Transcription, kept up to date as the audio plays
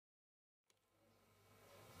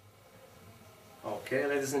Okay,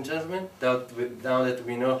 ladies and gentlemen, now that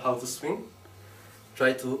we know how to swing,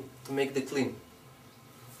 try to make the clean.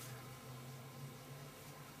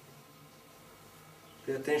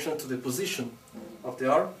 Pay attention to the position of the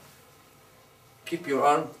arm. Keep your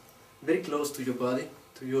arm very close to your body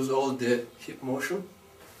to use all the hip motion.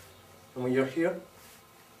 And when you're here,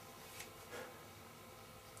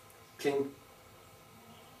 clean.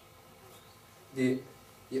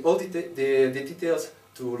 All the details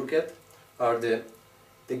to look at are the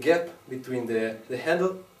gap between the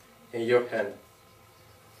handle and your hand.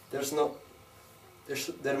 There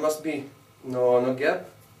must be no gap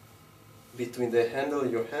between the handle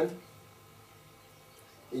and your hand.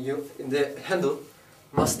 The handle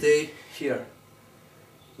must stay here,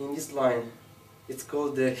 in this line. It's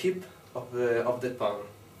called the hip of the palm.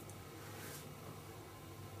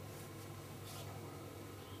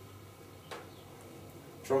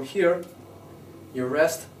 From here, you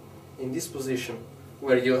rest in this position,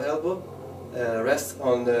 where your elbow rests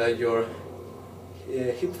on your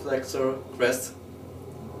hip flexor crest,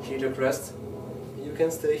 iliac crest. You can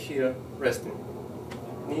stay here resting.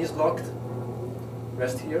 Knees locked,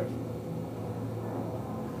 rest here.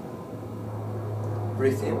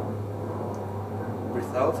 Breathe in,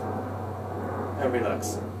 breathe out, and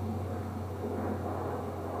relax.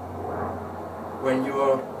 When you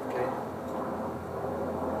are